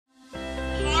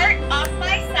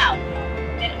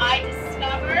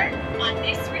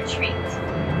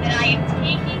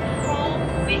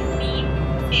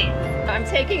I'm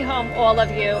taking home all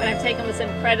of you, and I'm taking this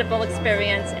incredible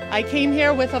experience. I came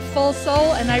here with a full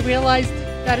soul, and I realized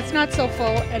that it's not so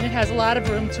full, and it has a lot of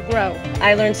room to grow.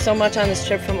 I learned so much on this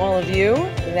trip from all of you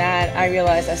that I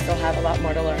realized I still have a lot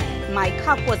more to learn. My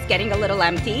cup was getting a little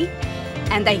empty,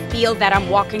 and I feel that I'm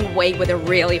walking away with a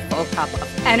really full cup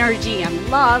of energy and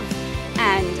love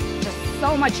and just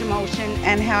so much emotion.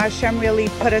 And how Hashem really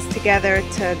put us together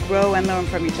to grow and learn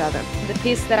from each other. The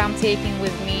piece that I'm taking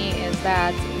with me is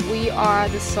that we are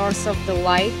the source of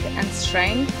delight and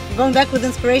strength. Going back with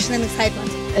inspiration and excitement.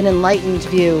 An enlightened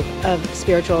view of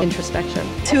spiritual introspection.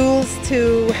 Tools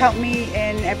to help me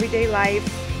in everyday life.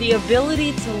 The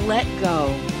ability to let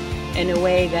go in a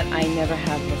way that I never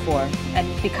have before.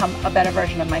 And become a better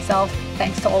version of myself,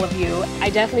 thanks to all of you. I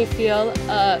definitely feel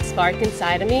a spark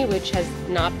inside of me, which has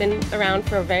not been around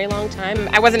for a very long time.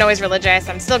 I wasn't always religious.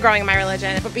 I'm still growing in my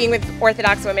religion. But being with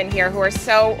Orthodox women here who are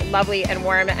so lovely and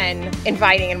warm and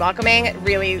inviting and welcoming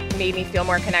really made me feel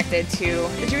more connected to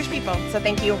the Jewish people. So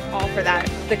thank you all for that.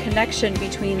 The connection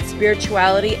between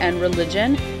spirituality and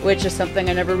religion, which is something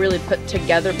I never really put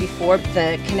together before.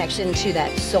 The connection to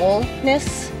that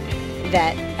soulness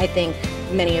that I think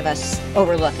many of us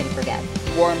overlook and forget.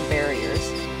 Warm barriers.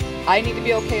 I need to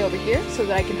be okay over here so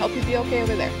that I can help you be okay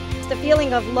over there. It's the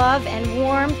feeling of love and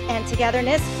warmth and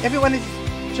togetherness. Everyone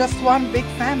is just one big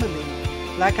family.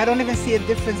 Like, I don't even see a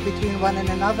difference between one and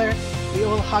another. We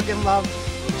all hug and love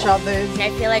each other.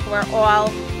 I feel like we're all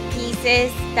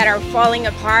pieces that are falling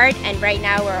apart, and right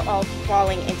now we're all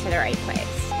falling into the right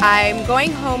place. I'm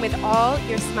going home with all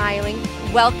your smiling,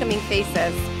 welcoming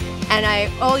faces.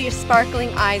 And all your sparkling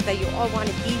eyes that you all want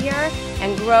to be here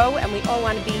and grow, and we all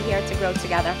want to be here to grow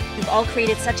together. You've all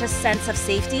created such a sense of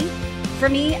safety for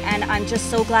me, and I'm just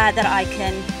so glad that I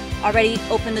can already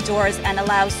open the doors and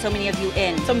allow so many of you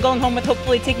in. So I'm going home with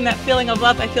hopefully taking that feeling of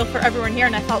love I feel for everyone here,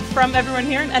 and I felt from everyone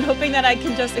here, and hoping that I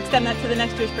can just extend that to the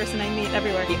next Jewish person I meet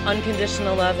everywhere. The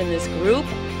unconditional love in this group,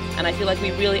 and I feel like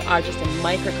we really are just a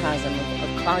microcosm of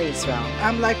Klal Yisrael.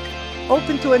 I'm like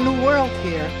open to a new world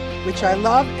here, which I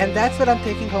love, and that's what I'm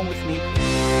taking home with me.